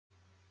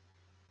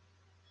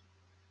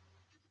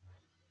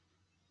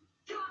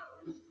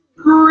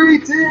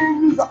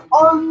Greetings,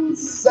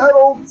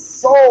 unsettled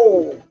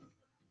soul.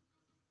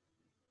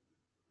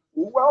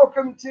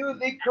 Welcome to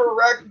the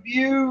Correct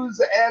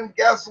Views, and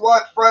guess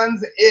what,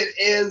 friends? It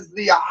is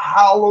the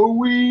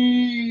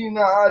Halloween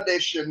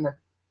edition.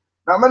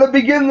 Now, I'm going to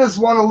begin this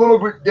one a little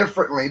bit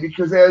differently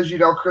because, as you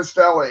know,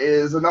 Christella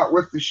is not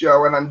with the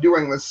show, and I'm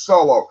doing this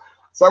solo.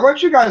 So I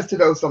want you guys to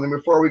know something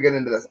before we get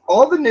into this.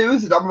 All the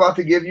news that I'm about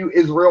to give you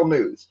is real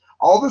news.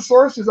 All the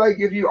sources I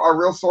give you are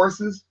real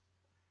sources.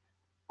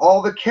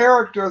 All the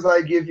characters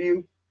I give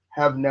you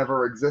have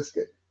never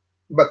existed,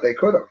 but they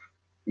could have.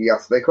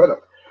 Yes, they could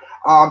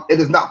have.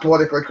 It is not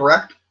politically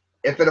correct.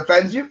 If it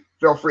offends you,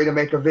 feel free to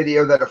make a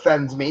video that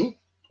offends me.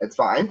 It's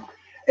fine.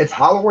 It's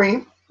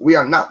Halloween. We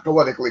are not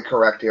politically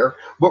correct here,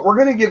 but we're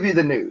going to give you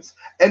the news,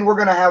 and we're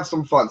going to have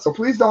some fun. So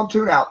please don't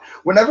tune out.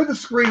 Whenever the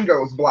screen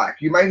goes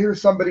black, you might hear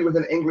somebody with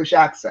an English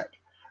accent.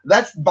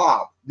 That's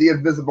Bob, the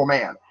Invisible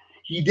Man.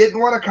 He didn't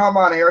want to come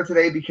on air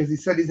today because he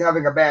said he's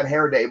having a bad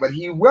hair day, but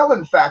he will,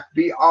 in fact,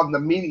 be on the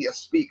Media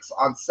Speaks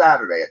on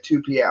Saturday at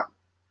 2 p.m.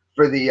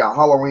 for the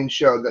Halloween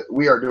show that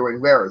we are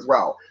doing there as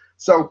well.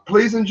 So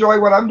please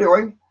enjoy what I'm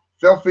doing.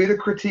 Feel free to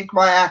critique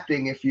my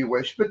acting if you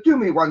wish, but do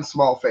me one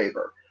small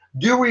favor.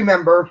 Do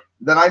remember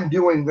that I'm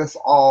doing this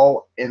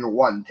all in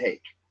one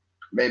take.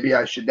 Maybe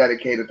I should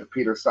dedicate it to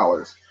Peter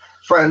Sellers.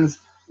 Friends,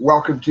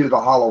 welcome to the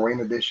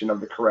Halloween edition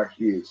of The Correct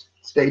Views.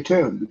 Stay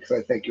tuned because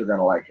I think you're going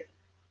to like it.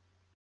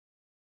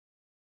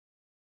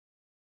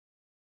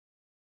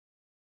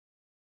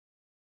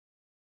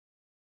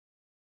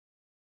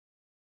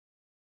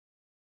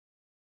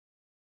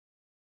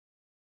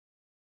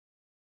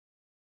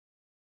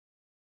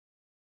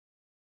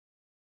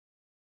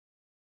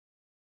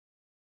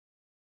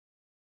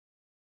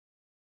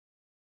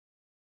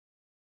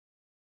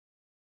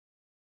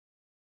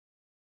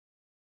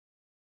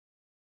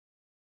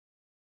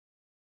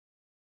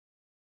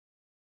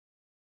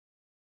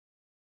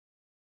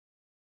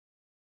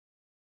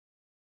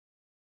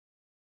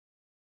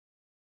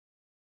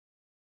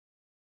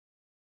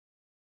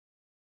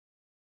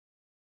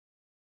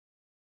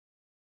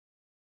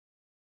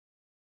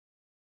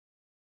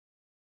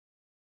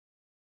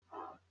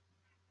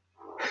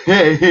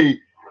 Hey,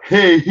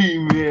 hey,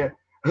 man.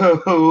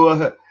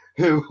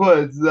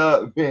 What's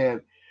up,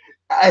 man?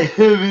 I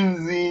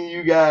haven't seen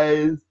you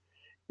guys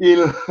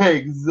in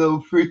like so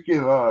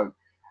freaking long.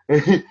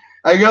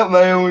 I got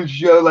my own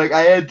show. Like,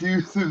 I had 2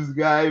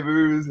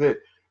 subscribers, and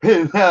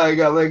now I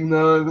got like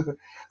none.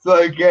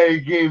 So I kind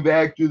of came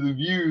back to the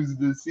views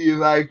to see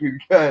if I could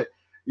cut.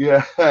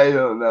 Yeah, I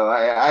don't know.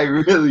 I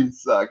really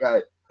suck.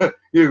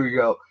 Here we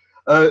go.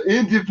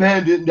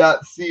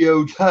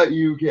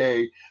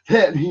 Independent.co.uk.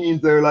 That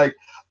means they're like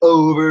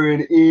over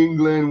in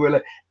England. We're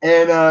like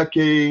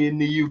anarchy in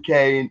the UK.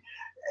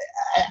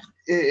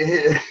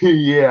 And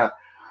yeah.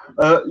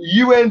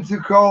 UN to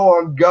call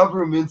on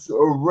governments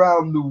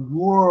around the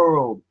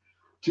world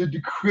to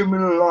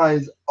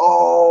decriminalize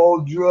all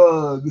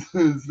drugs,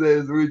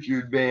 says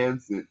Richard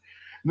Branson.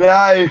 Now,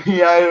 I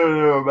don't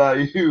know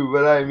about you,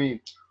 but I mean,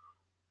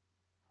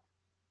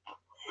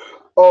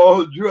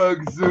 all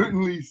drugs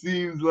certainly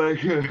seems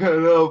like an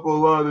awful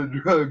lot of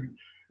drugs,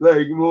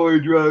 like more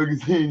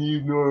drugs than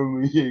you'd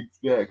normally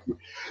expect.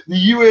 The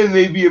UN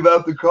may be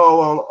about to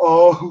call on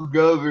all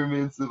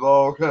governments of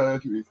all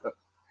countries,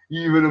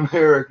 even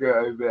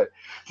America, I bet,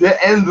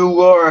 to end the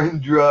war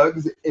on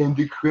drugs and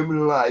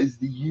decriminalize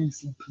the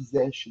use and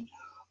possession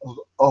of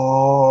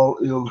all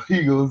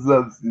illegal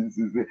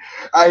substances.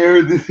 I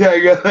heard this, I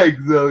got like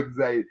so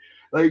excited,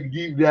 like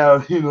deep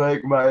down in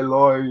like my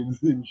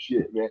loins and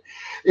shit, man.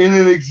 In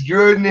an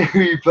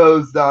extraordinary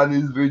post on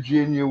his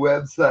Virginia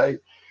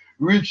website,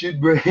 Richard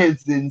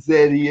Branson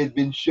said he had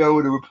been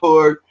shown a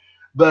report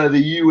by the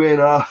UN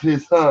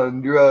Office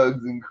on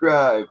Drugs and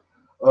Crime,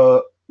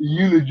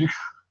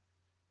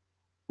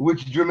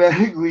 which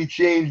dramatically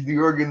changed the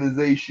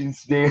organization's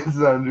stance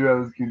on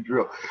drug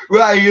control.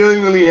 Right, you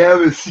don't really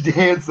have a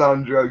stance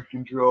on drug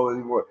control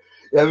anymore.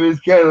 I mean, it's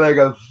kind of like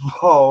a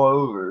fall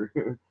over,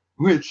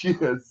 which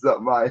is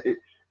something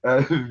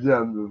I've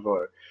done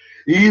before.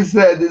 He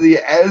said that the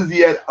as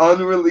yet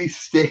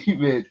unreleased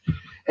statement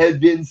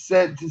had been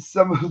sent to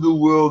some of the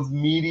world's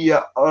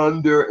media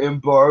under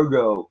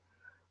embargo.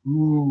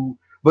 Ooh,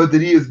 but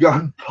that he has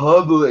gone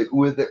public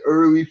with it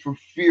early for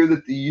fear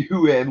that the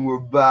UN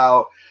will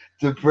bow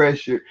to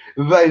pressure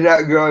by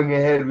not going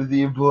ahead with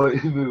the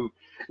important move.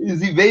 You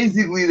see,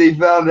 basically, they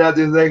found out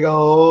there's like a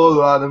whole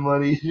lot of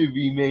money to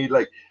be made,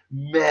 like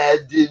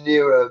mad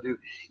dinero, dude,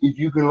 if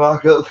you can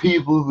lock up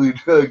people for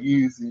drug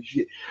use and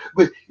shit.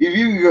 But if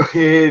you can go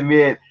ahead,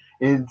 man,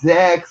 and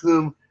tax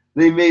them,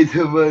 they made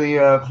some money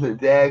off the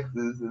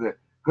taxes, and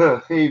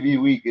maybe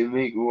we can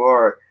make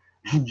more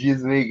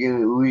just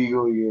making it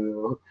legal, you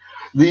know.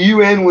 The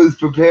UN was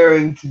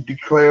preparing to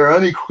declare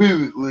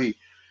unequivocally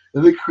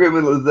that the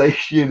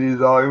criminalization is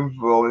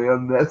harmful and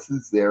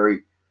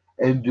unnecessary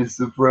and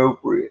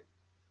disappropriate.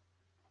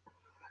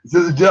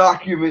 So the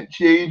document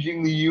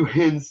changing the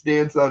UN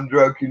stance on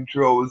drug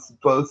control was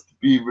supposed to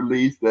be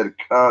released at a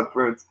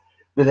conference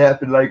that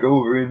happened like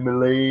over in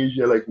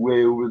Malaysia, like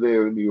way over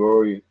there in the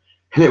Orient.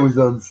 And it was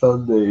on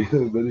Sunday,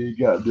 but it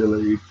got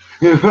delayed.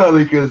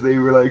 Probably because they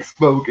were like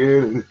smoking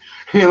and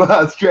he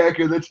lost track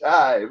of the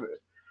time.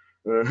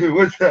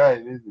 What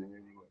time is it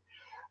anyway?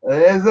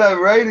 As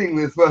I'm writing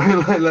this, well,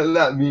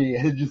 not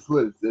me, just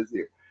what it says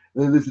here.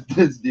 Listen to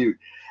this dude.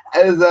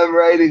 As I'm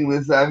writing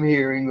this, I'm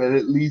hearing that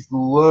at least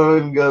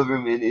one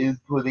government is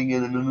putting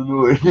in an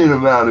inordinate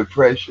amount of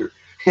pressure.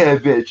 I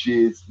bet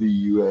you it's the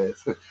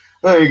U.S.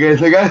 Alright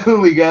guys, like I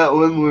only got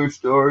one more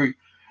story.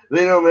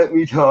 They don't let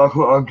me talk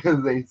long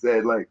because they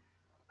said like,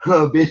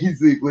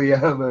 basically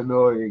I'm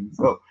annoying,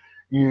 so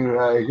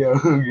I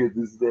don't get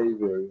to stay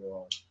very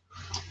long.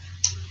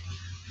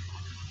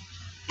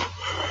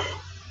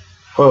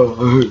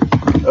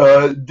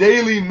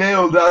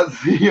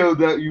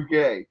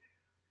 DailyMail.co.uk.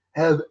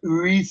 Have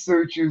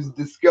researchers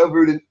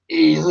discovered an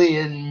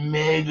alien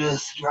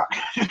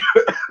megastructure?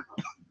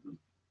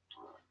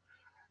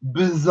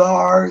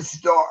 Bizarre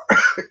star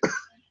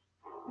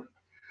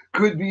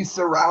could be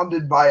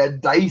surrounded by a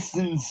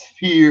Dyson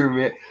sphere,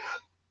 man.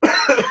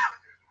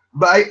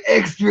 By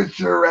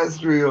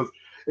extraterrestrials.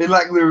 And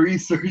like the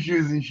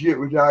researchers and shit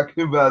were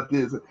talking about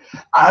this.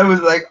 I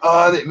was like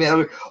on it, man. I'm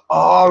like,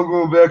 oh, I'm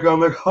going back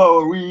on like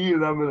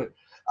Halloween and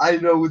I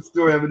know what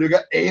story I'm gonna do.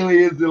 Got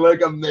aliens and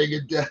like a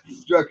mega death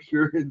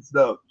structure and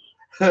stuff.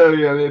 Oh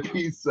yeah, man,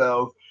 peace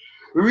out.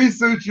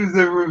 Researchers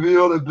have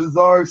revealed a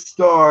bizarre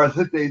star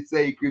that they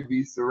say could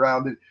be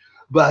surrounded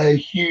by a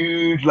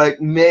huge, like,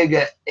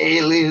 mega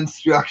alien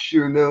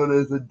structure known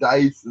as a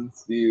Dyson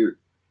sphere.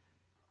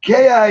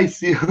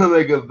 KIC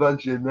like a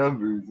bunch of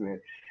numbers,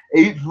 man.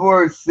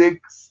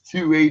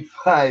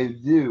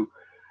 8462852,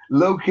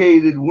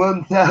 located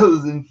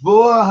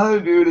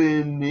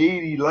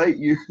 1,480 light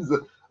years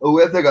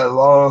away. That's like a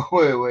long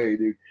way away,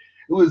 dude.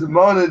 It was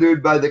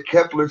monitored by the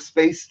Kepler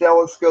Space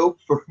Telescope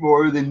for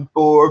more than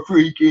 4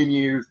 freaking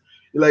years.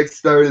 It like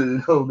started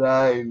in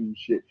 '09 and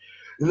shit.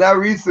 And now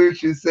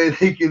researchers say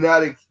they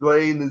cannot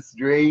explain the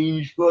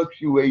strange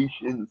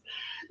fluctuations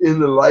in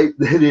the light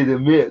that it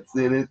emits,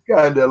 and it's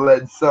kind of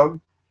led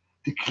some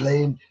to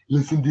claim,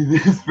 listen to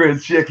this,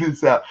 friends, check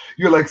this out.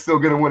 You're like still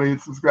gonna want to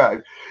hit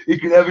subscribe. It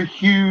could have a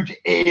huge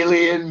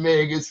alien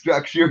mega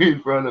structure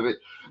in front of it.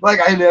 Like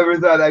I never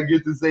thought I'd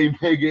get the same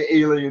mega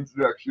alien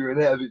structure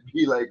and have it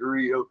be like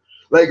real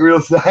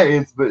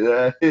science,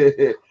 but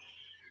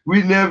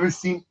we've never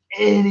seen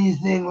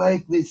anything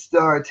like this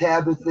star.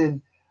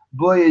 Tabitha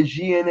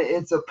Boyajian,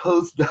 it's a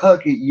postdoc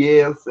at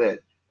Yale, said.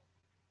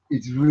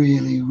 It's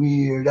really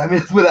weird. I mean,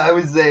 that's what I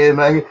was saying.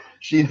 Like,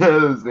 she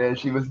knows, man.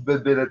 She must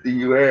have been at the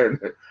UN.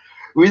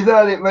 We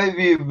thought it might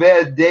be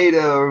bad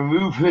data or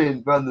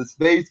movement from the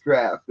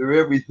spacecraft or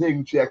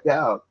everything checked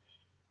out.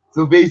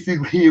 So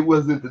basically, it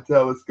wasn't the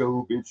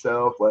telescope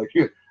itself, like,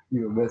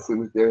 messing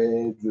with their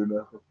heads or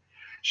nothing.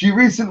 She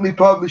recently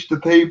published a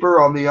paper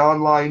on the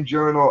online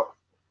journal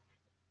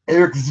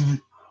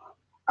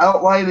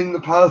outlining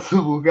the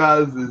possible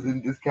causes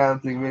and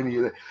discounting many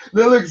of them.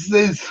 Now look,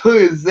 Sam's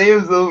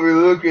over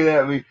looking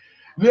at me.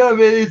 No,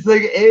 man, it's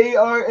like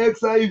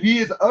ARXIV.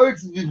 It's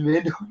Arxiv,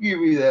 man. Don't give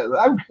me that.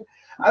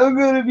 I'm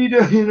gonna be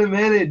done in a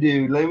minute,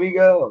 dude. Let me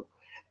go.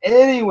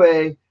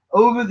 Anyway,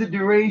 over the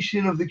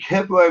duration of the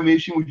Kepler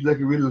mission, which is like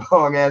a really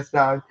long ass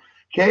time,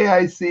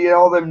 KIC and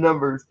all them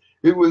numbers,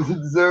 it was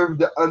observed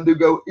to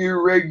undergo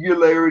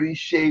irregularity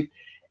shaped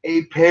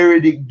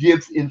aperiodic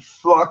dips in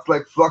flux,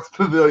 like flux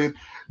pavilion,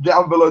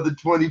 down below the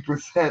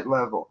 20%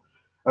 level.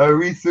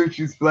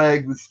 Researchers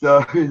flagged the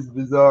star as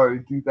bizarre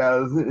in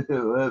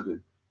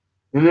 2011.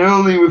 And they're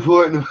only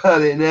reporting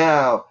about it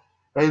now.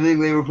 I think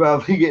they were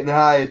probably getting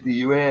high at the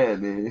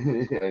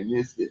UN. I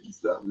missed it and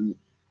stuff.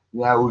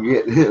 Now we'll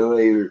get it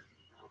later.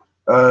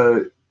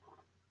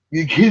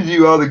 It gives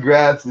you all the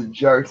graphs and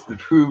charts to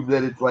prove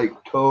that it's like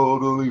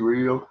totally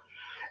real.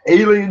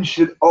 Aliens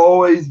should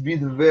always be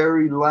the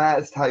very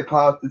last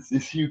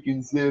hypothesis you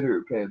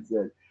consider, Penn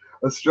said.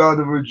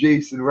 Astronomer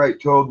Jason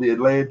Wright told The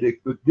Atlantic,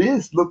 but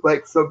this looked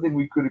like something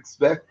we could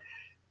expect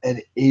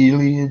an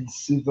alien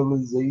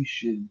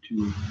civilization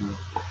to exist.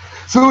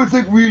 So it's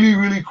like really,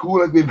 really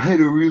cool. Like they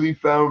might have really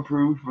found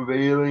proof of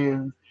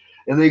aliens,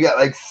 and they got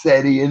like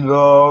SETI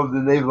involved,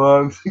 and they've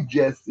long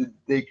suggested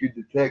they could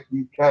detect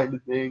these kind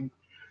of things.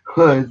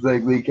 Well, it's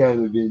like they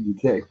kind of been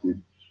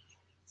detected.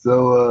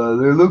 So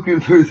they're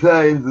looking for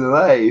signs of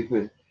life.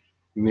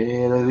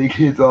 Man, I think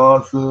it's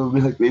awesome.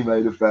 Like they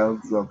might have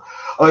found some.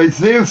 Alright,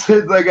 Sam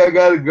says like I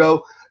gotta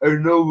go or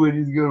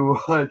nobody's gonna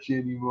watch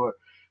anymore.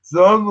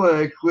 So I'm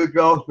gonna click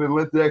off and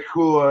let that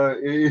cool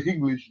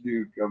English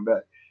dude come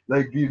back.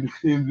 Like the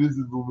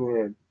invisible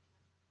man.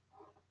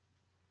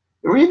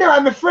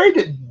 I'm afraid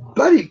that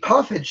Buddy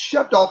Puff had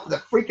shut off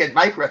the freaking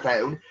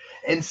microphone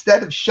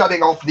instead of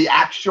shutting off the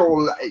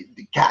actual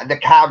the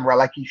camera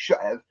like he should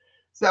have.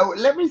 So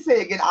let me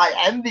say again, I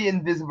am the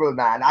invisible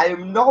man. I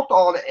am not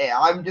on air.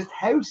 I'm just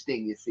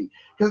hosting, you see,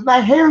 because my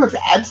hair looks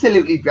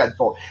absolutely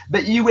dreadful.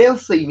 But you will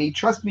see me.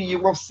 Trust me, you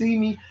will see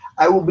me.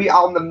 I will be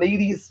on the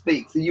Media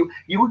Speaks. So you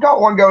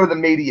got one go to the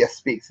Media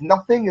Speaks.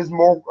 Nothing is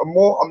more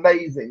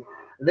amazing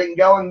then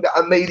going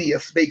to Media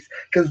Speaks,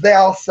 because they're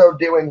also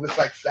doing this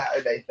like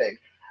Saturday thing.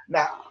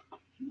 Now,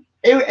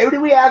 who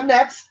do we have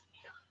next?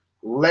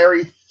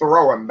 Larry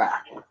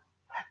Throwemback.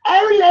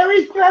 Oh,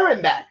 Larry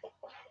Throwemback.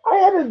 I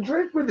had a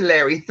drink with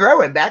Larry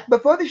Throwemback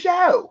before the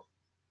show.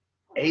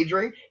 A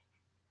drink?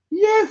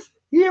 Yes,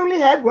 he only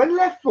had one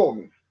left for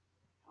me.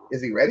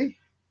 Is he ready?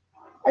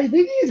 I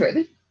think he's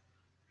ready.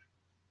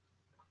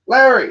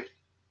 Larry.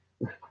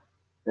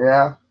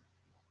 Yeah.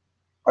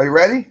 Are you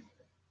ready?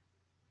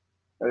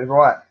 Ready for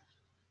what?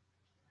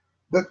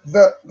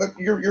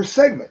 Your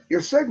segment.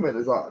 Your segment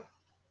is on.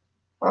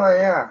 Oh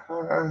yeah.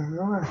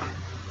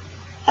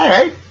 All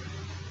right.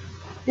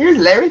 Here's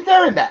Larry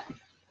Throwemback.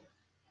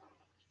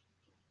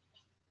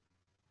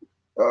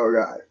 Oh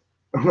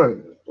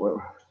God.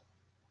 Well,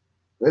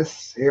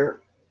 this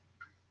here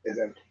is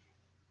empty.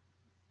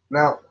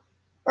 Now,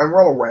 I'm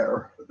well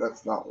aware that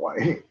that's not why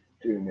you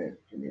tuned in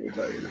for me to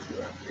tell you this is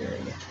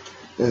empty.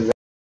 This is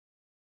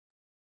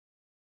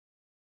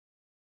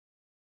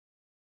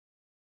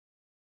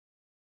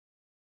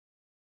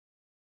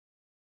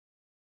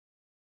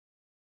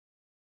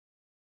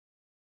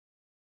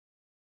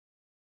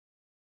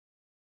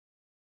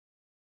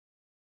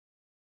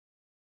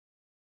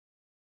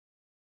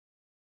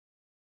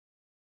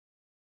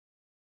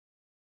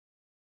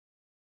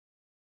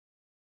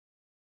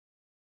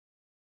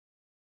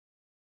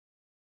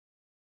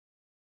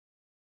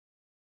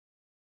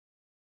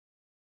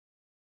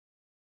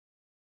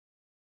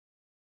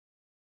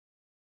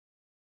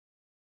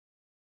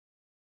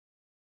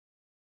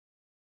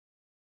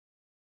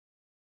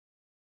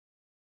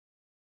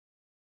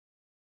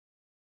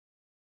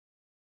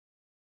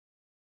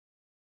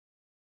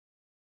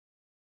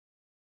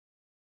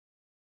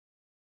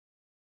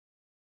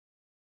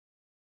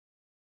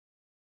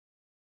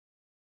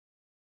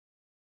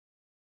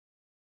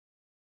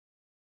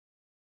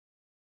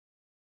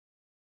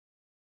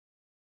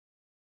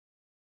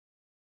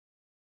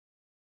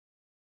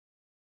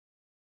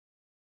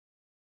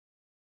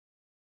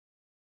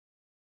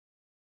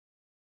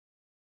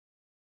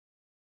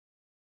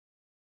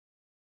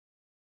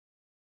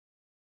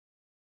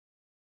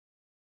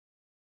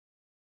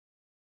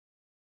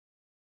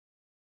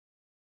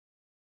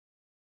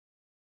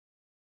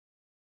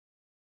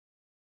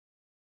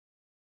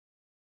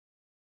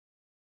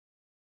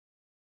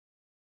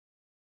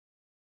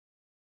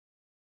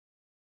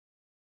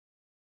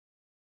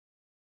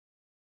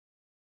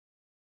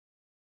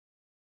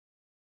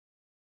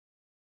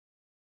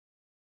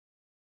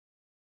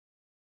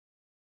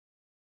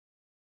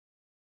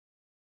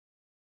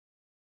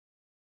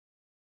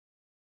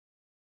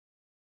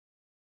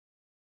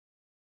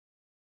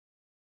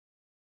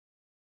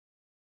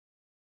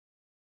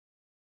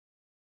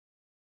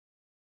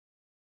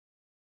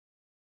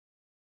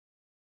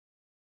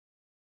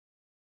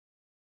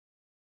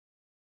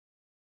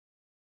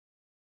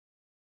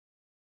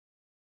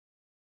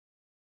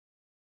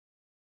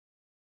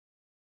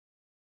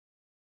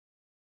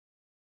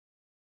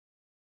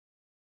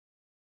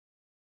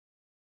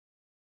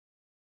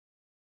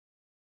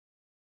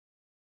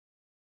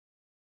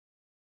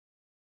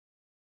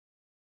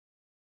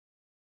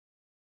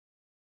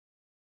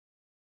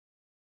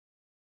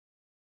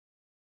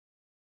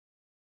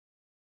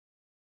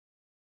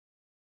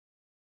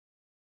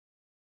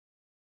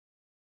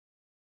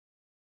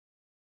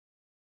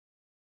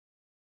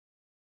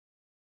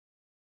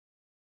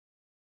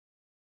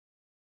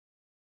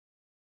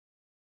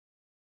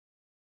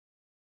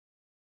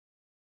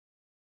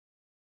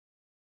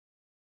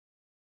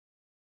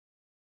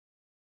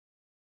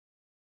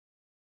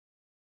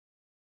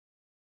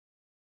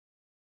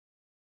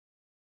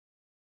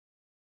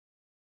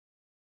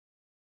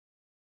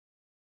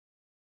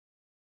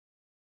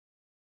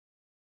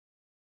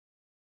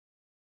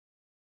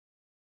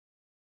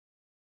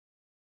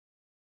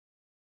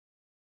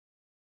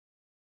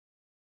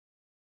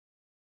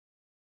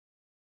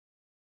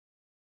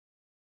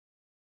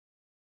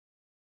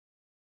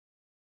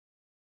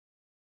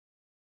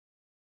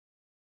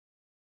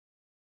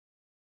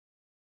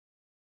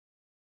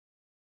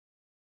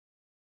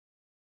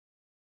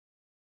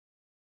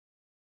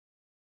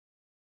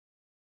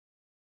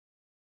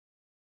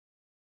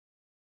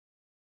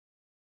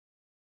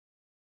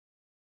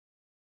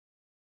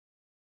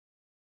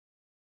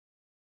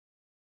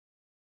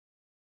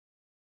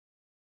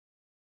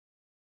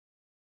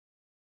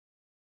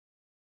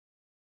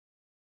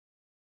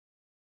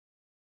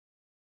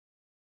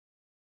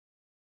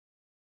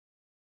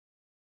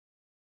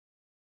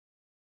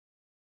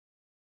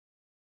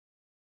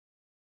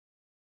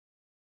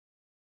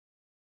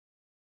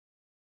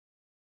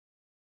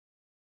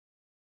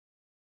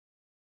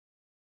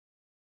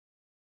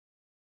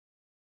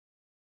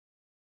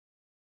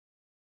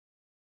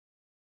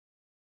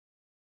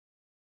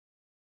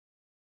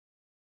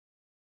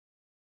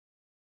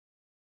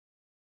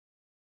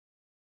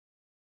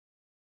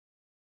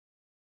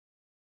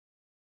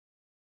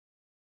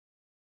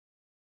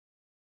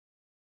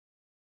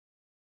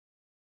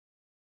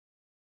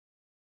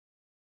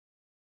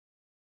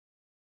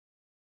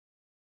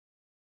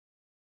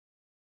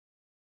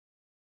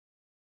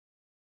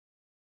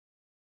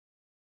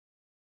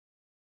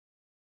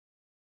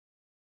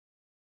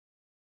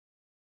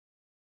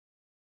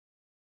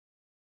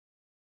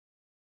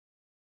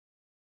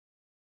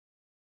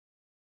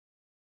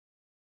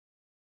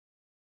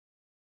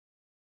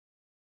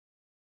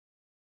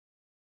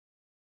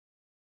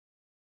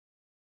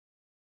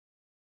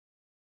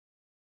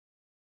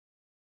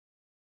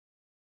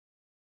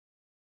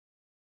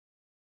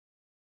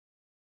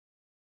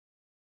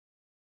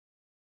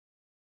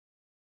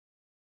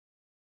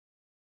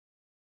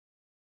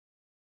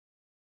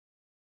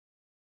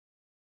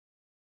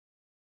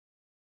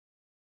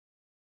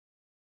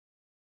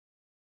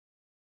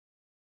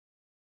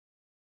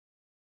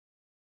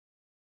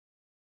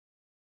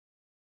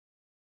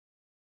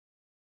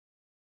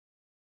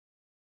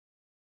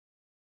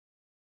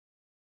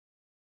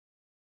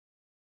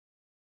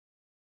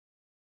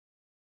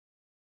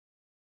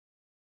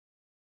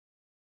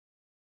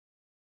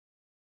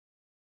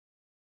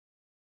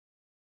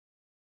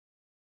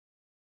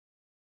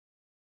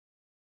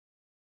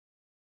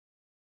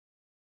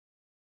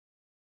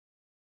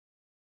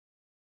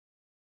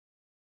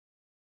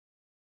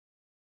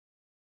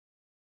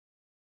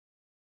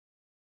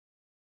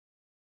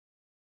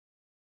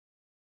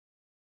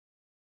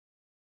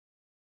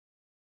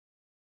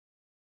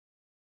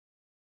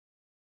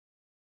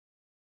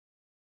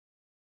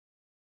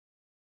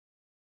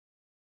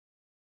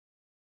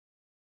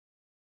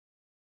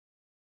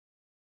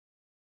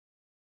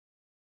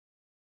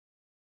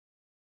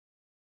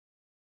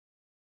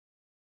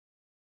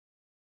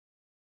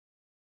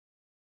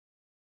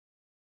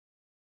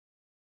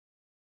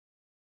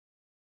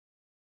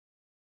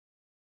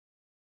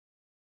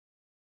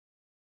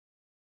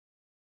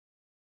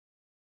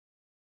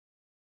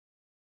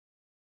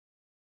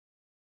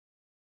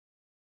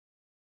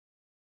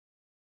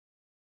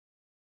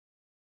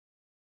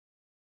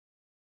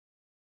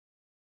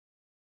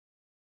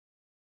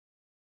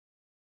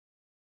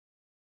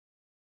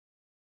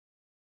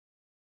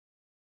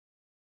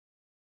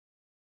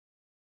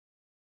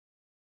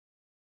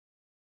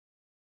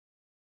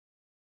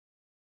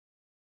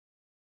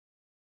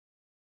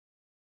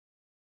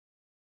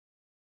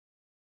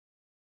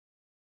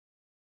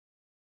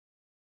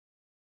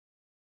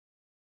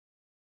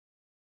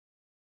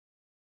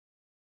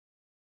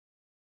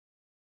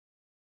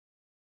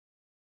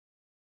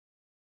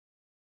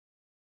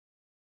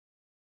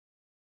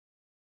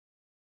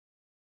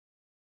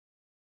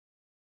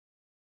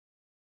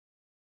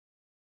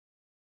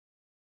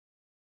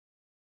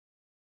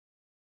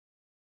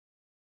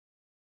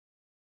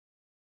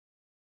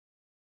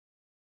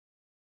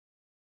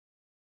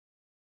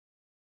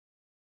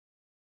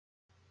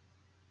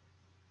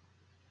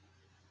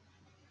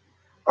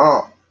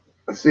Oh,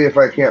 let's see if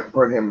I can't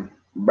put him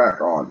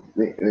back on,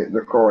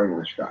 the core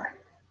English guy.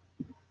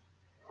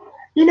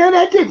 You know,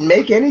 that didn't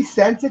make any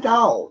sense at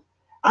all.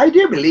 I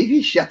do believe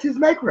he shut his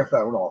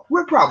microphone off.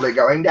 We're probably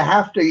going to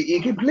have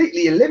to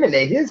completely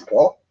eliminate his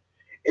fault.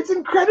 It's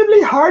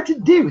incredibly hard to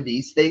do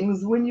these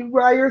things when you're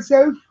by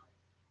yourself.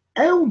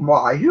 Oh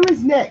my, who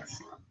is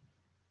next?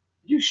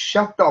 You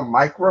shut the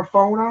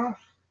microphone off?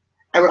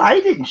 Well,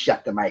 I didn't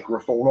shut the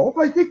microphone off.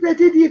 I think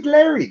that idiot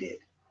Larry did.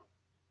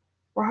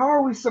 Well, how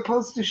are we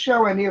supposed to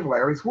show any of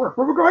Larry's work?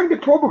 Well, we're going to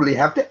probably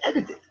have to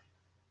edit it.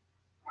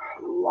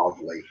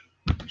 Lovely.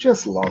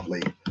 Just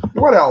lovely.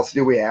 What else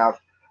do we have?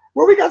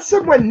 Well, we got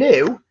someone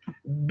new.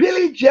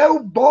 Billy Joe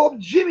Bob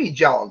Jimmy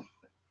John.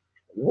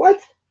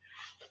 What?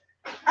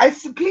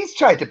 Please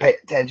try to pay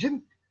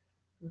attention.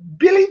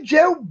 Billy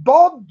Joe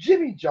Bob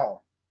Jimmy John.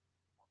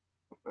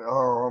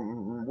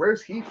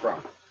 Where's he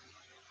from?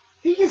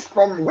 He is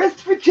from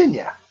West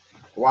Virginia.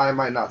 Why am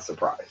I not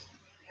surprised?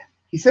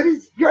 He said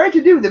he's going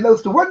to do the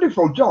most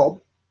wonderful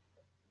job.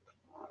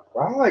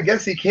 Well, I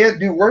guess he can't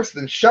do worse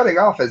than shutting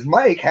off his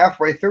mic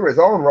halfway through his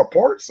own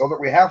report so that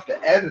we have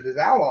to edit it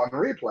out on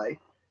replay.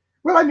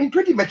 Well, I mean,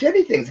 pretty much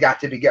anything's got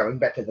to be going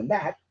better than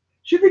that.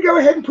 Should we go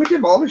ahead and put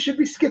him on, or should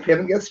we skip him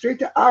and go straight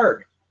to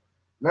ARG?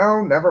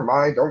 No, never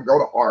mind. Don't go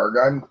to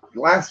ARG.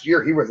 Last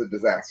year he was a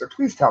disaster.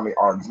 Please tell me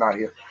ARG's not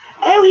here.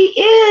 Oh, he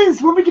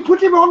is. Want me to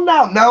put him on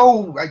now?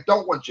 No, I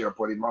don't want you to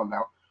put him on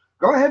now.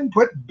 Go ahead and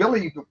put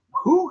Billy.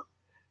 Who?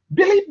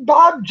 Billy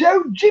Bob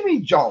Joe Jimmy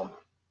John.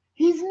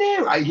 He's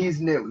new. He's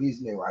new.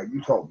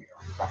 You told me.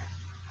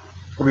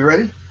 Are we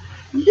ready?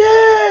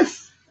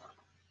 Yes.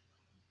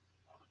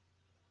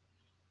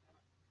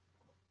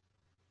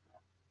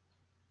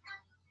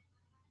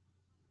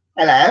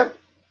 Hello.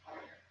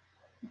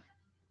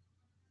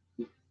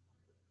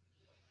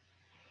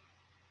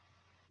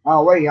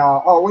 We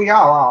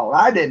all.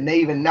 I didn't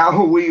even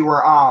know we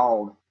were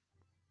all.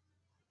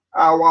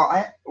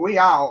 We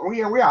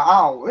are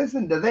all.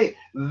 Listen to the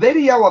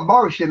video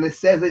abortion that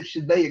says it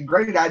should be a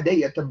great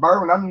idea to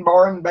burn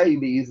unborn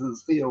babies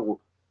as fuel.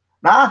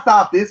 Now, I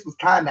thought this was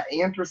kind of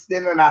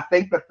interesting, and I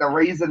think that the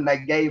reason they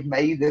gave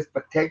me this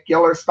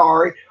particular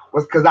story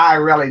was because I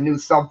really knew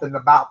something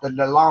about the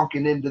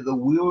delonking into the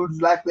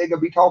woods, like they're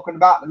gonna be talking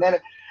about in a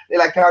minute. They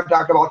like to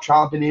talk about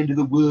tromping into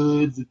the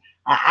woods.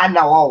 I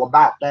know all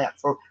about that.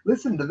 So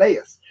listen to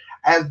this.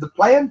 As the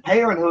Planned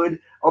Parenthood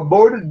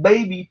aborted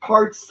baby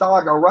parts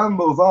saga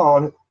rumbles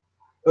on,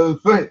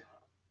 the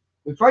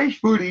fresh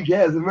footage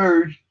has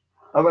emerged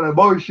of an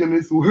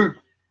abortionist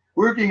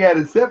working at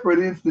a separate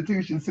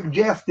institution,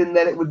 suggesting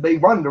that it would be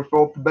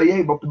wonderful to be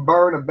able to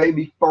burn a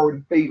baby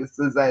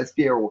fetuses as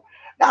fuel.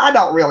 Now, I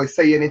don't really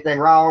see anything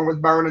wrong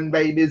with burning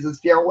babies as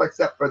fuel,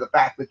 except for the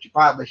fact that you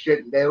probably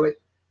shouldn't do it.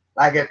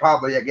 Like it's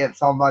probably against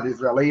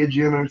somebody's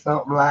religion or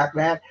something like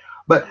that.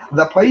 But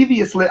the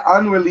previously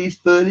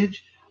unreleased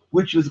footage,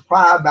 which was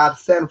acquired by the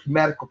Center for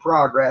Medical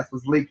Progress,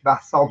 was leaked by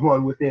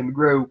someone within the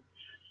group.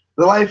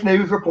 The Life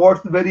News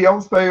reports the video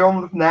was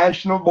filmed at the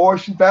National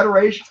Abortion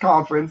Federation's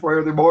conference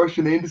where the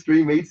abortion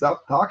industry meets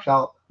up to talk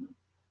shop.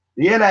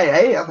 The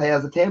NAF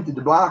has attempted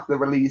to block the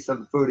release of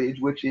the footage,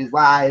 which is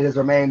why it has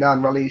remained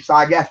unreleased. So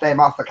I guess they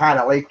must have kind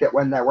of leaked it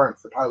when they weren't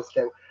supposed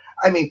to.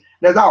 I mean,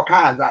 there's all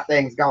kinds of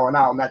things going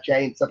on that you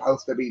ain't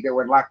supposed to be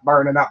doing, like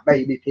burning up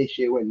baby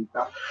tissue and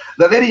stuff.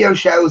 The video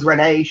shows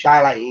Renee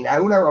Shalane,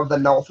 owner of the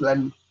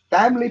Northland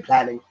Family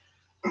Planning,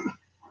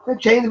 a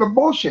chain of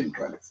abortion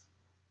clinics,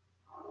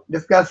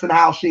 discussing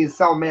how she has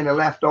so many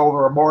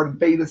leftover aborted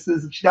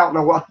fetuses that she don't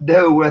know what to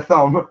do with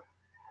them.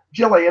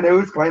 Jillian,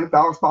 who's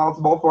clinically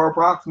responsible for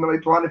approximately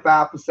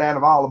 25%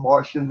 of all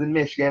abortions in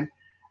Michigan,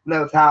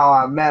 knows how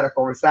a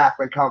medical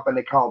recycling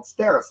company called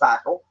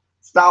Stericycle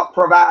stopped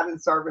providing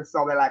service,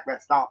 so they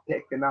stopped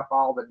picking up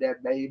all the dead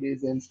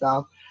babies and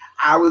stuff.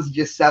 I was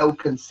just so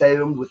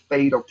consumed with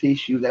fetal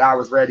tissue that I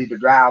was ready to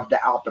drive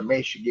out to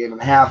Michigan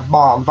and have a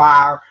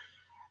bonfire.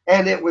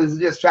 And it was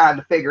just trying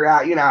to figure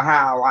out,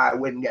 how I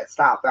wouldn't get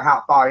stopped or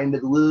how far into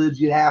the woods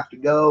you'd have to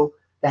go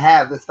to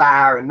have this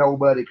fire and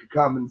nobody could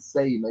come and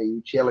see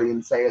me.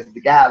 Chillian says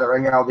the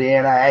gathering of the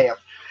NAF.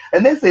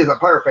 And this is a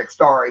perfect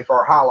story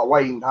for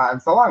Halloween time,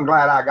 so I'm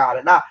glad I got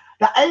it. Now,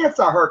 to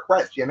answer her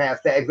question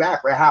as to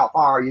exactly how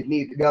far you'd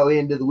need to go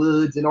into the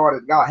woods in order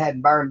to go ahead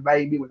and burn the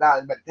baby without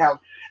anybody telling.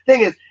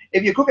 Thing is,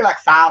 if you're cooking like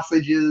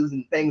sausages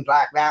and things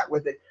like that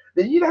with it,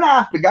 then you don't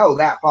have to go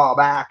that far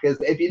back, because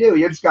if you do,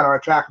 you're just going to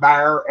attract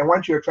bear, and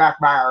once you attract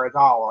bear, it's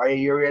all.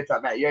 You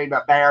ain't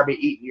a bear be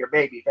eating your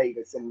baby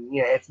fetus, and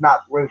it's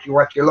not what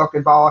you're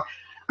looking for.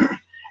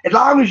 As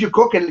long as you're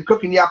cooking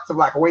yups of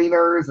like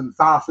wieners and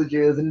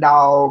sausages and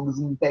dogs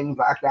and things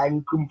like that, and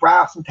you can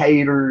fry some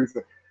taters.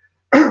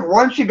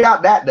 Once you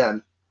got that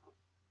done,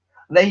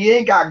 then you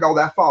ain't got to go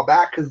that far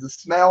back, because the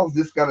smell's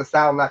just going to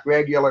sound like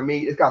regular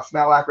meat. It's going to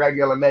smell like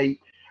regular meat.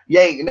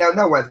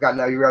 No one's going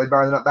to know you're really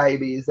burning up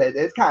babies.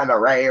 It's kind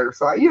of rare,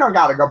 so you don't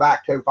got to go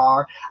back too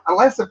far.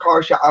 Unless, of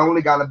course, you're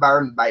only going to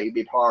burn the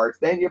baby parts.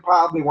 Then you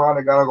probably want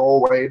to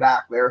go way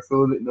back there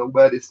so that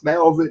nobody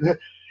smells it,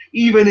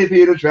 even if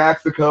it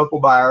attracts a couple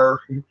bear.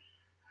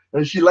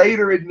 And she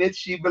later admits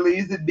she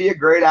believes it'd be a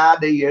great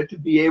idea to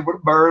be able to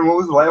burn what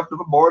was left of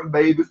aborted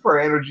babies for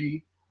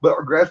energy, but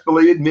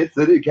regretfully admits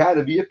that it kind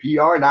of be a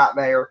PR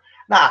nightmare.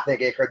 Now, I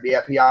think it could be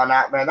a PR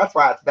nightmare. That's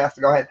why it's best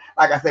to go ahead,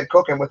 like I said,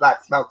 cooking with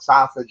like smoked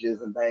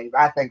sausages and things.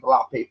 I think a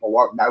lot of people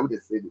won't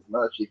notice it as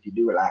much if you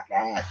do it like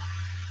that.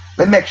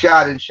 But make sure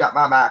I didn't shut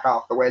my mic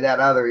off the way that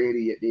other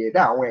idiot did.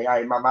 Don't worry,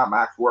 hey, my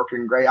mic's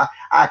working great.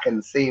 I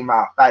can see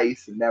my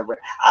face and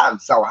everything. I'm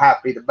so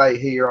happy to be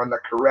here on the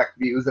correct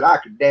views that I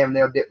could damn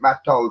near dip my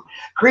toes.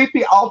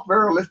 Creepy,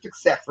 alt-realistic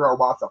sex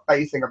robots are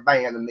facing a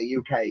ban in the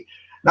UK.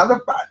 Now,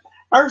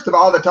 first of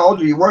all, they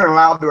told you weren't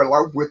allowed to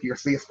elope with your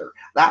sister.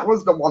 That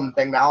was the one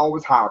thing they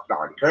always harped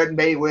on. Couldn't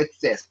be with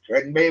sister.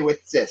 Couldn't be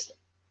with sister.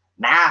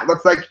 Now, it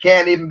looks like you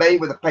can't even be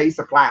with a piece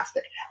of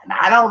plastic. And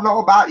I don't know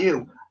about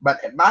you, but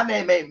my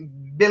name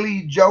ain't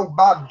Billy, Joe,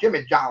 Bob,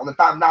 Jimmy John, if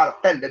I'm not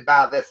offended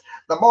by this.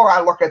 The more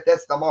I look at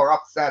this, the more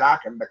upset I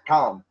can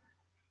become.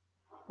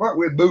 What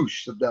would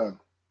Bush have done?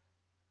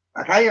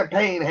 A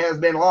campaign has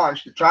been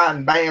launched to try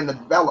and ban the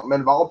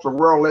development of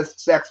ultra-realistic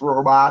sex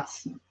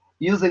robots,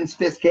 using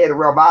sophisticated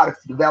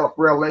robotics to develop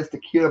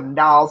realistic human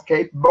dolls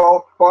capable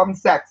of performing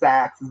sex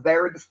acts is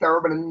very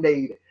disturbing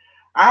indeed.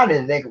 I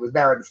didn't think it was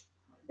very disturbing.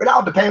 It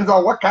all depends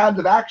on what kinds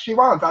of acts she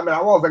wants. I mean, I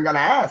wasn't going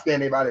to ask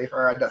anybody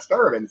for a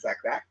disturbing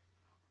sex act.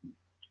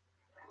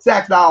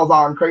 Sex dolls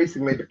are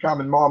increasingly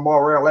becoming more and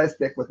more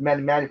realistic, with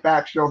many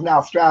manufacturers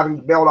now striving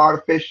to build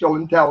artificial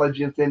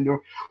intelligence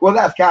into. Well,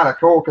 that's kind of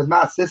cool because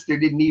my sister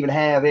didn't even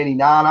have any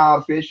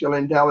non-artificial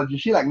intelligence.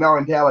 She like no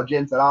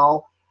intelligence at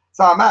all.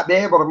 So I might be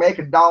able to make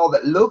a doll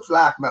that looks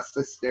like my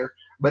sister,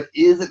 but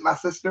isn't my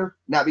sister.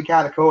 That'd be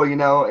kind of cool, you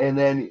know. And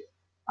then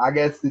I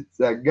guess it's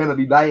gonna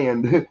be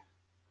banned.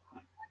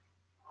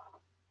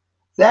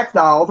 Sex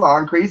dolls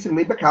are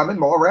increasingly becoming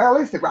more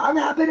realistic. I'm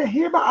happy to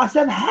hear about. I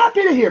said, I'm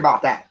happy to hear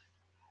about that.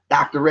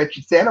 Dr.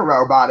 Richardson, a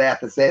robot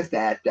ethicist.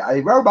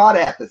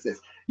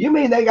 You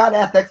mean they got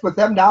ethics with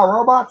them doll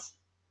robots?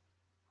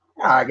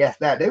 I guess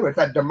that do. It's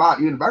at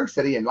Vermont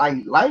University in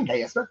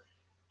Lancaster,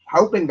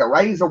 hoping to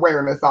raise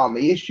awareness on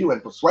the issue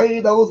and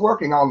persuade those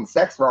working on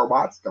sex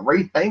robots to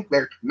rethink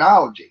their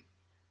technology.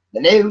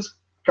 The news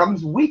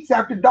comes weeks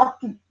after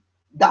Dr.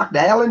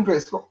 Helen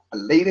Driscoll, a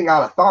leading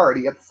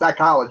authority at the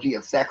psychology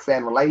of sex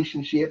and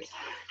relationships,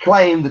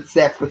 claimed that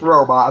sex with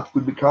robots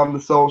would become the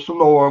social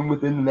norm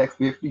within the next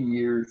 50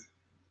 years.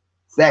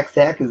 Sex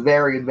tech is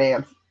very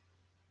advanced.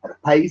 At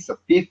a pace of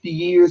 50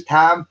 years'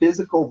 time,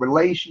 physical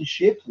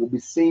relationships will be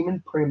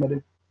seeming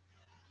primitive.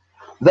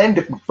 Then,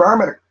 to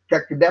confirm it,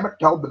 an academic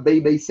told the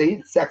BBC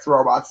that sex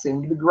robots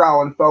seem to be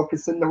growing,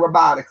 focusing the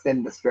robotics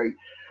industry.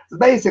 So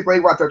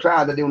basically, what they're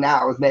trying to do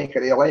now is make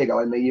it illegal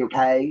in the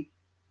UK.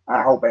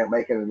 I hope they'll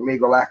make it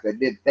illegal like they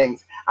did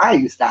things. I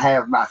used to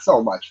have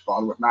so much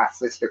fun with my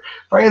sister.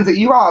 Friends, that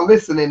you are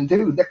listening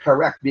to the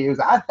correct views.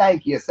 I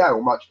thank you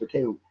so much for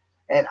tuning.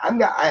 And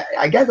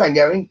I guess I'm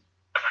going.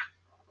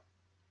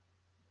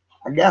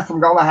 I guess I'm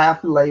gonna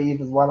have to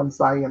leave, is what I'm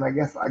saying. I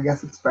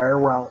guess it's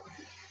farewell.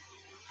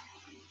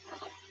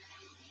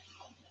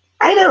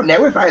 I don't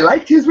know if I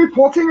liked his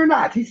reporting or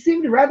not. He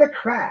seemed rather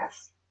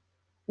crass.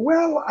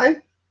 Well,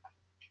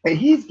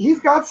 he's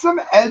got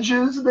some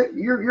edges that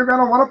you're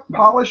gonna want to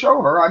polish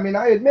over. I mean,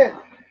 I admit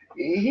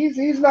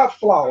he's not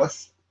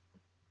flawless.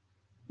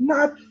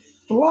 Not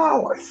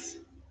flawless.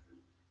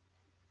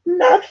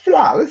 Not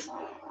flawless.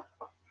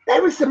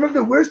 That was some of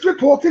the worst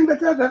reporting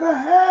that I've ever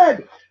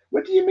had.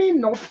 What do you mean,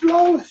 not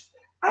flawless?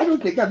 I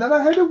don't think I've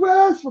ever heard a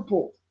worse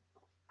report.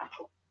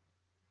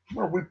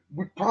 Well,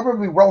 we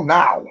probably will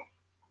now.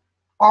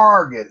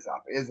 Arg is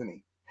up, isn't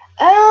he?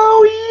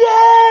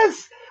 Oh,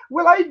 yes!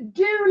 Well, I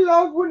do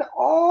love when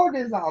Arg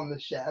is on the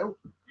show.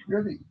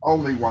 You're the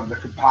only one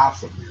that could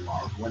possibly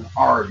love when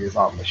Arg is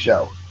on the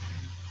show.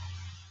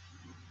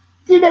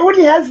 Do you know what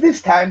he has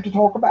this time to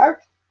talk about?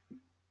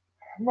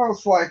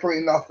 Most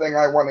likely nothing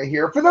I want to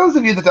hear. For those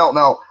of you that don't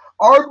know,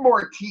 Arg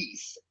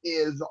Mortis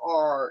is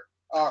our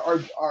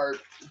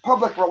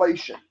public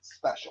relations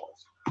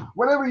specialist.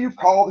 Whenever you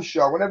call the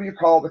show, whenever you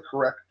call the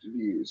correct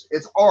views,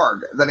 it's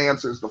Arg that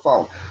answers the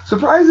phone.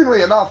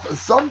 Surprisingly enough,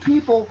 some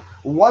people,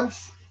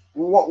 once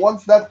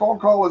that phone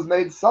call is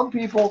made, some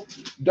people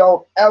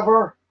don't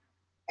ever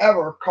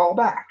call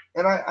back.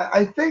 And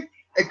I think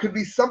it could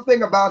be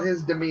something about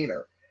his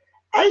demeanor.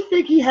 I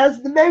think he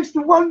has the most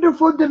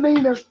wonderful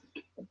demeanor.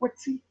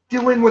 What's he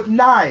doing with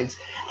knives?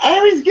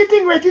 Oh, he's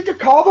getting ready to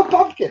carve a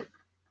pumpkin.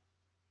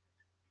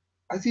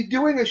 Is he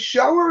doing a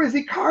show or is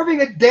he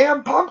carving a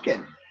damn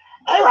pumpkin?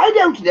 Oh, I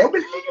don't know,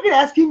 but you can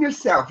ask him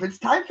yourself. It's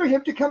time for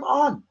him to come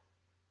on.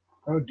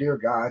 Oh, dear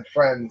God,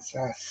 friends.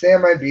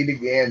 Sam, I beat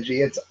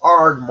Gangi. It's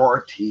Arg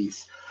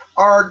Mortis.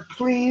 Arg,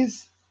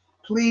 please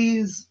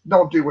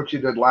don't do what you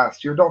did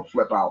last year. Don't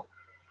flip out.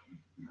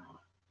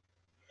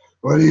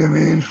 What do you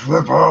mean,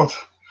 flip out?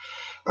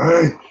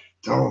 I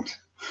don't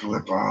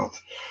flip out.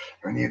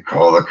 When you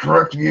call the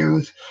correct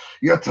views,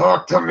 you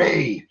talk to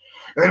me.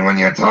 And when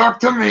you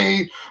talk to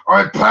me,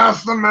 I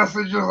pass the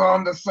messages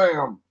on to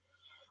Sam.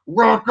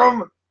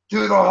 Welcome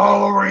to the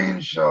Halloween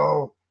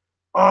show.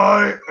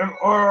 I am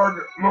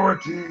Arg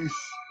Mortis.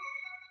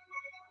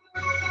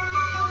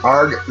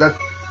 That's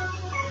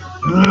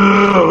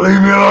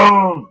leave me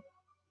alone.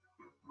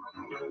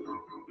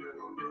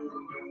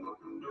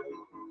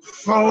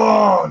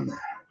 Salon.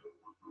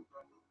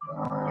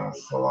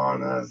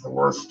 Salon has the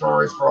worst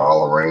stories for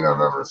Halloween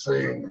I've ever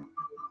seen.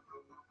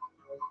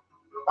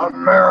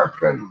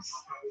 Americans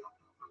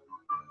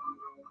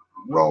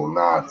will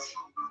not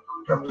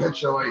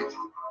capitulate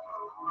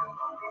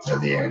to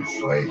the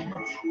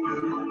enslavement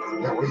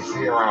that we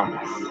see around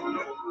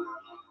us.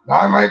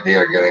 Now, I might be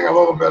getting a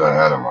little bit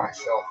ahead of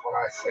myself when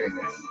I say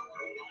this,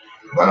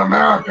 but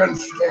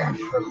Americans stand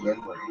for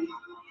liberty.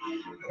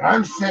 And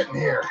I'm sitting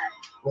here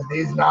with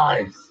these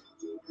knives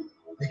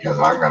because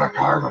I'm going to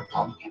carve a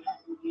pumpkin.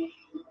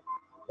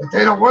 But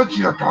they don't want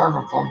you to carve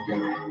a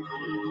pumpkin.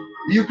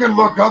 You can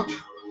look up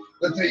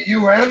that the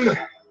UN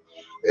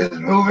is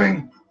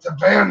moving to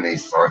ban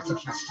these sorts of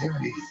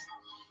festivities,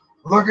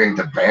 looking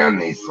to ban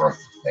these sorts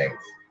of things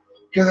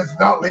because it's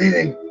not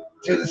leading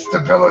to the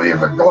stability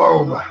of the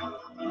globe.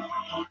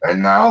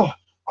 And now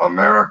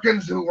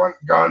Americans who want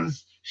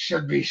guns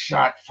should be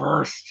shot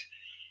first.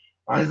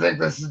 I think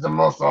this is the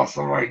most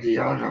awesome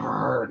idea I've ever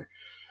heard.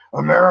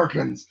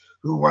 Americans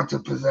who want to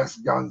possess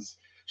guns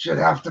should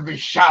have to be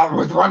shot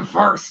with one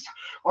first,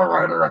 or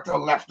rather at the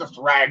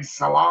leftist rag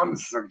Salon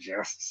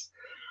suggests.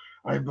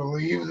 I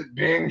believe that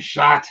being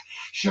shot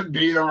should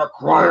be the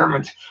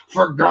requirement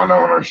for gun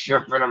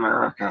ownership in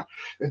America.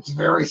 It's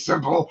very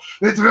simple.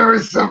 It's very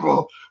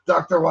simple.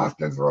 Dr.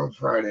 Watkins wrote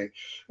Friday,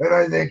 and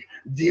I think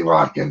D.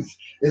 Watkins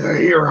is a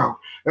hero.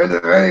 And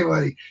if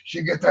anybody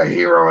should get the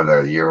Hero of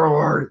the Year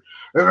award,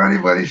 if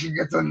anybody should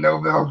get the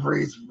Nobel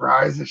Peace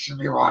Prize, it should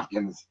be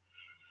Watkins.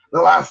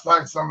 The last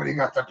time somebody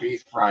got the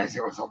Peace Prize,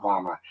 it was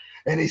Obama,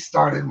 and he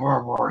started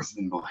more wars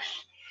than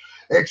Bush.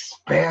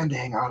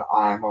 Expanding on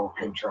ammo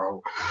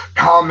control,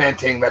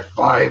 commenting that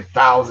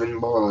 5,000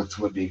 bullets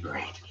would be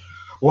great.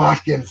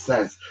 Watkins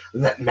says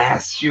that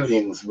mass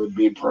shootings would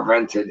be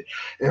prevented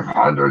if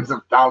hundreds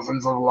of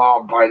thousands of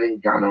law-abiding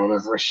gun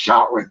owners were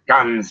shot with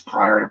guns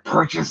prior to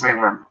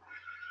purchasing them.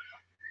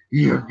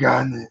 Your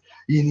gun,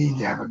 you need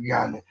to have a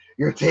gun.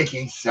 You're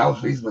taking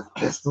selfies with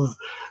pistols.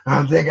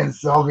 I'm taking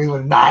selfies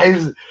with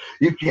knives.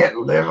 You can't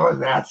live with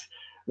that.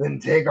 Then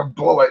take a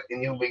bullet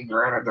and you'll be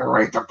granted the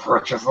right to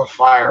purchase a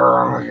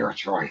firearm of your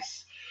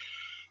choice.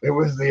 It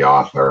was the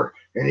author,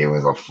 and he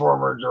was a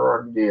former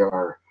drug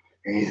dealer,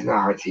 and he's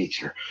now a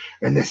teacher.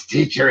 And this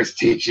teacher is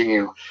teaching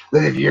you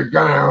that if you're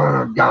gonna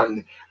own a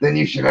gun, then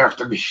you should have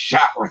to be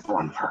shot with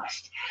one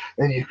first.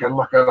 And you can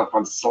look it up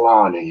on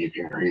Salon, and you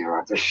can read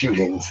about the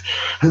shootings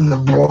and the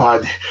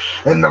blood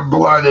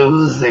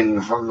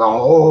oozing from the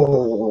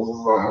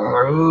holes,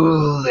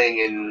 oozing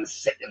in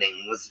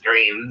sickening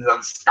streams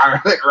of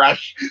scarlet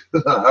rush.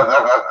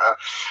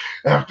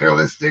 After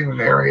listing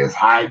various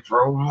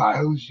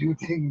high-profile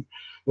shootings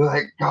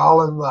like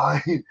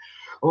Columbine,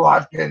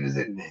 Watkins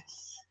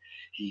admits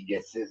he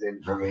gets his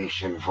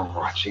information from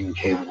watching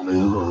cable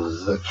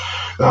news.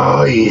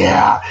 Oh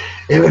yeah,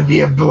 it would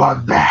be a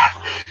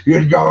bloodbath.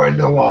 You'd go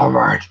into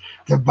Walmart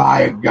to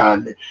buy a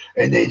gun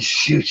and they'd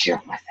shoot you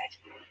with it.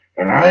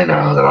 And I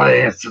know that I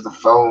answer the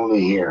phone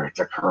here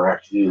to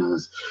correct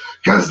news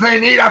because they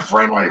need a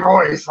friendly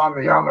voice on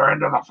the other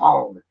end of the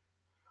phone.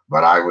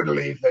 But I would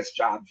leave this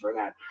job for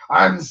that.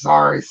 I'm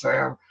sorry,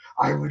 Sam.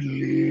 I would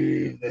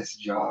leave this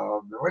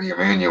job. What do you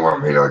mean you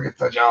want me to get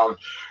the job?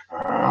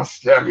 I'll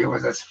stab you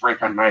with this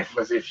freaking knife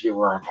as if you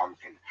were a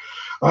pumpkin.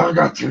 I've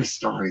got 2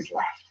 stories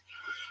left.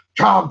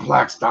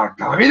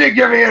 Complex.com. He didn't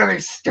give me any of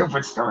these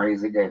stupid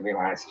stories he gave me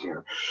last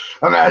year.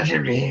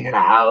 Imagine being in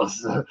a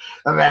house.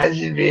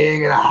 Imagine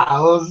being in a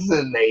house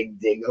and they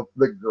dig up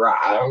the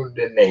ground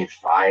and they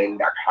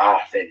find a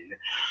coffin.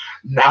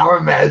 Now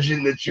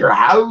imagine that your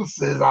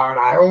house is on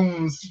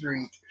Elm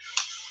Street.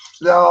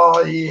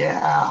 Oh,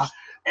 yeah.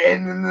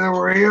 And in the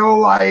real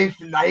life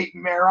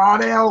Nightmare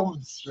on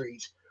Elm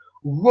Street,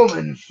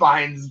 woman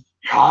finds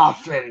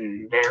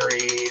coffin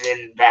buried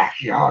in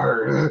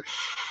backyard.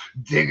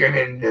 Digging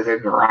into the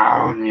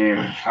ground, you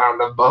found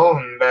the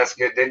bone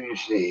basket, didn't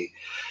she?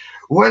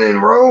 When in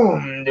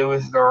Rome, do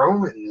as the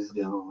Romans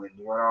do, and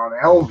you're on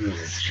Elm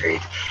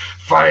Street,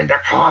 find a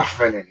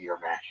coffin in your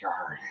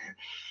backyard.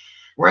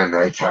 When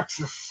a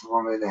Texas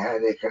woman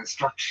had a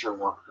construction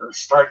worker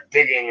start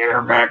digging in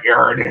her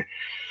backyard,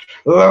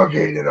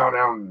 located on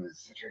Elm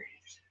Street.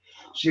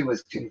 She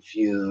was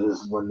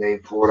confused when they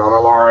pulled out a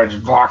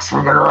large box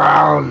from the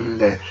ground.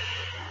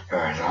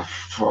 There's a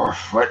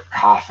 4-foot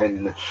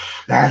coffin.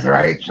 That's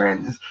right,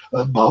 friends.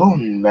 A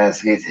bone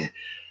basket.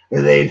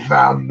 They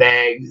found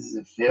bags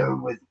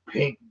filled with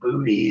pink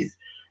booties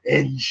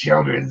and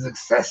children's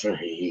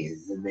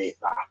accessories, and they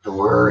thought the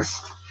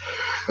worst.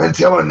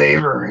 Until a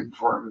neighbor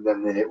informed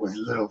them that it was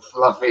little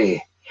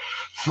Fluffy.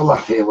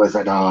 Fluffy was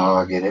a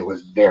dog, and it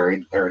was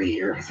buried 30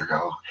 years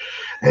ago.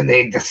 And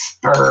they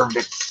disturbed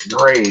its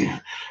grave,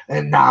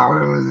 and now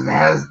it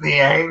has the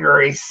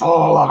angry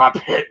soul of a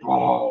pit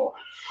bull.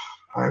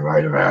 I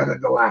might have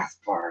added the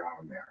last part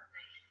on there.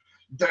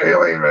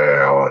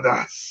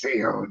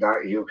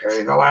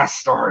 dailymail.co.uk. The last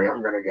story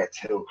I'm going to get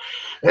to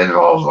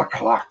involves a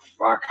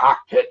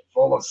cockpit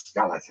full of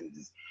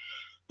skeletons.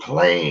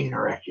 Plane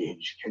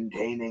wreckage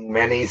containing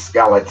many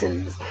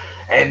skeletons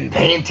and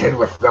painted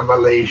with the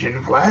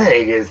Malaysian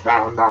flag is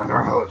found on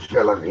remote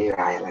Philippine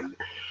island.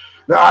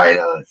 Now, I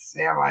know that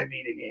Sam I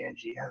meeting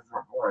Gangi has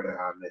reported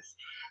on this,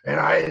 and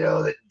I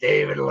know that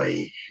David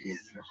Lake is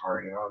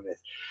reporting on this,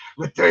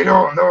 but they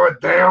don't know a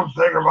damn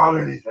thing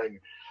about anything.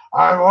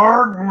 I'm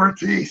Lord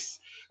Matisse,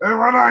 and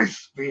when I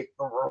speak,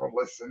 the world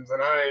listens,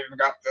 and I've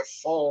got the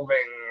solving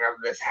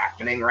of this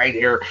happening right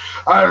here.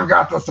 I've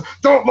got this.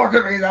 Don't look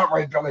at me that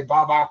way, Billy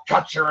Bob. I'll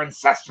cut your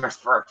incestuous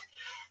throat.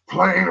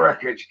 Plane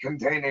wreckage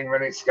containing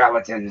many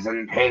skeletons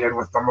and painted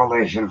with the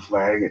Malaysian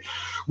flag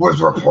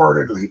was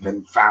reportedly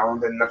been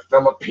found in the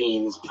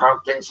Philippines,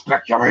 prompting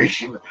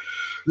speculation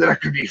that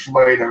it could be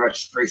flight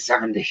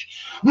MH370.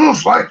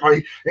 Most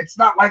likely, it's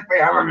not like they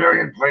have a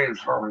million planes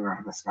falling out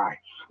of the sky.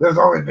 There's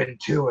only been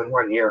 2 in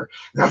 1 year.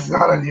 That's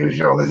not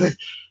unusual, is it?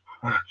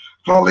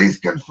 Police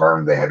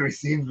confirmed they had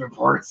received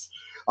reports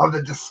of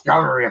the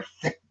discovery of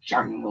thick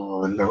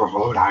jungle in the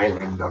remote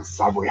island of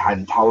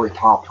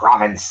Sabuhan-Taurita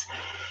province.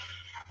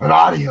 An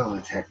audio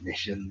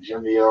technician,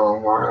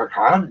 Jamil Mara,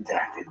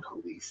 contacted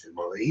police in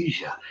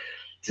Malaysia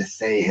to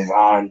say his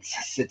aunt,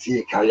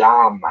 Siti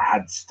Kayam,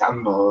 had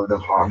stumbled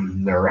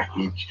upon the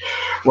wreckage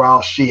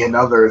while she and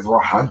others were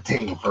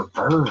hunting for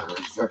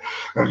birds,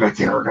 and that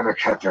they were going to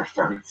cut their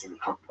throats and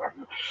cook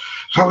them.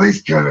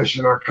 Police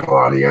Commissioner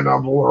Claudia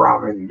Abul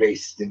Rahman,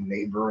 based in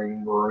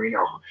neighboring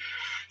Marino,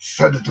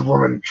 said that the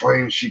woman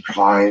claimed she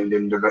climbed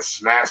into the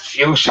smashed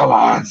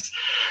fuselage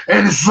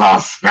and saw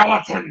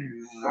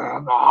skeletons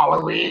on the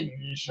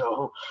Halloween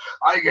show.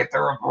 I get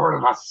the report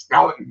about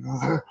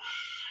skeletons.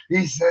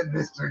 He said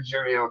Mr.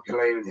 Jamil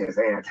claimed his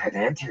aunt had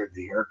entered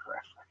the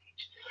aircraft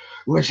wreckage,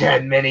 which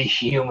had many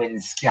human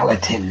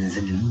skeletons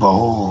and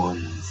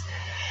bones,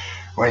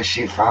 when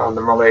she found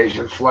the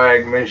Malaysian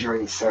flag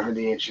measuring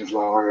 70 inches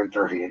long and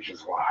 30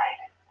 inches wide.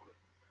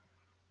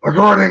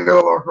 According to the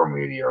local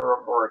media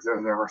reports,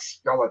 there were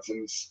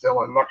skeletons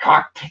still in the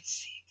cockpit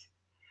seat.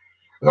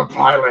 The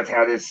pilot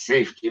had his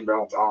safety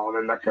belt on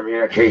and the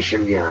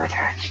communication gear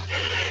attached.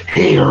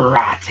 He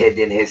rotted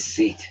in his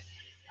seat.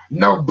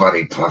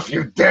 Nobody, Puff,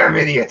 you damn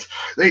idiot.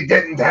 They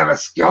didn't have a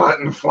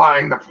skeleton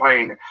flying the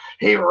plane.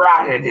 He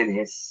rotted in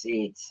his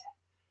seat.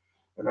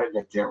 And I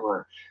bet there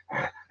were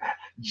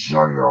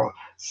jungle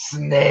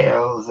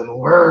snails and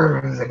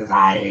worms in his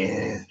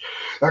eyes.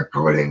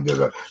 According to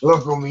the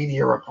local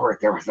media report,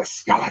 there was a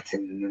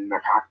skeleton in the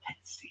cockpit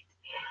seat.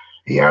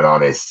 He had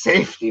on his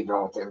safety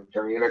belt and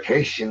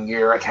communication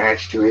gear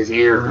attached to his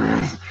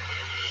ears.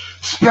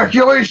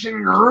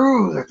 Speculation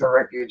grew that the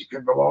wreckage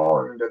could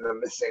belong to the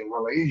missing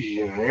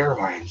Malaysian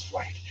Airlines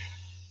flight.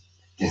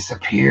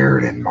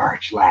 Disappeared in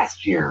March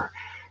last year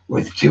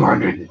with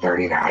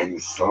 239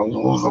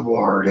 souls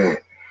aboard.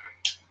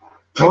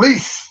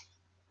 Police,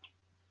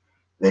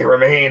 they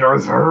remain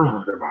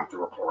reserved about the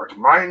report,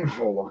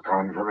 mindful of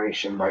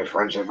confirmation by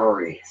French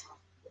authorities.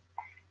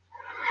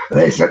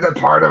 They said that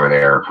part of an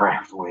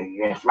aircraft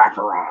wing, a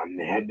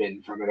flaperon, had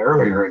been from it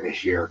earlier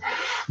this year,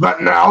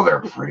 but now they're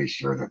pretty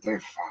sure that they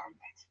found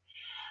it.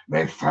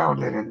 They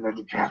found it, and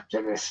the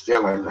captain is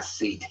still in the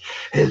seat,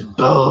 his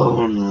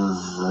bones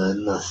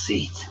in the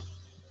seat.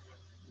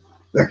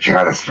 The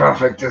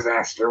catastrophic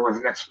disaster was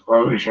an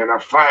explosion, a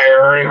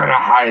fire, or even a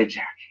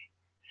hijacking.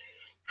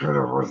 Could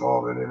have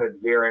resulted in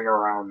it veering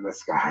around the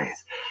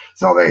skies.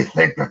 So they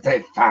think that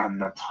they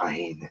found the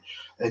plane,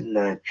 and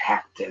the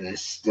captain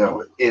is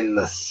still in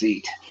the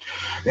seat.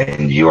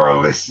 And you are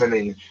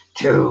listening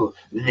to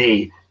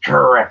the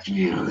Correct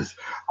Views.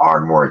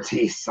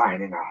 RvWade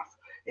signing off.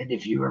 And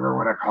if you ever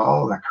want to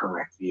call the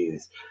Correct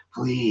Views,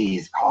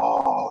 please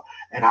call,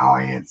 and I'll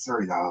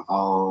answer the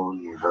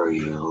phone for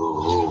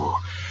you.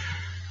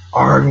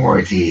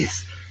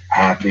 RvWade,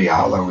 happy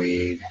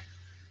Halloween.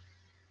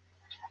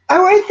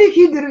 Oh, I think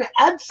he did an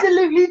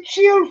absolutely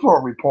cheerful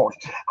report.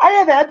 I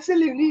have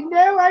absolutely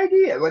no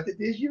idea what it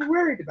is you're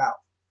worried about.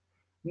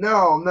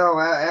 No,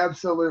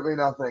 absolutely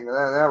nothing.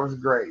 That was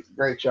great.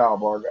 Great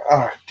job, Margaret.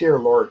 Oh, dear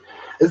Lord.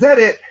 Is that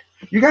it?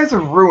 You guys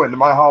have ruined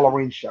my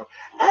Halloween show.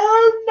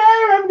 Oh,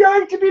 no, I'm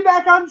going to be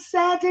back on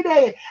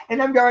Saturday,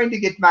 and I'm going to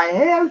get my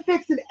hair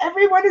fixed, and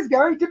everyone is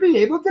going to be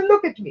able to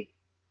look at me.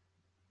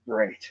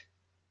 Great.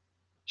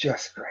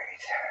 Just great.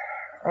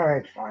 All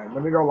right, fine.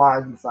 Let me go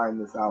live and sign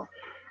this out.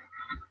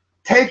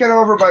 Taken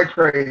over by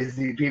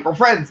crazy people.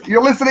 Friends,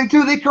 you're listening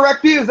to The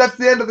Correct Views. That's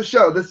the end of the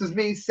show. This is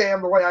me,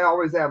 Sam, the way I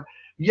always am.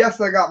 Yes,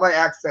 I got my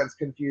accents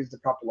confused a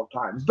couple of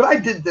times, but I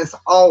did this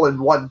all in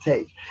one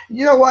take.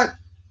 You know what?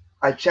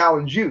 I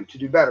challenge you to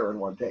do better in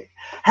one take.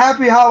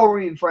 Happy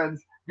Halloween,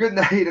 friends. Good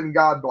night and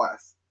God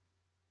bless.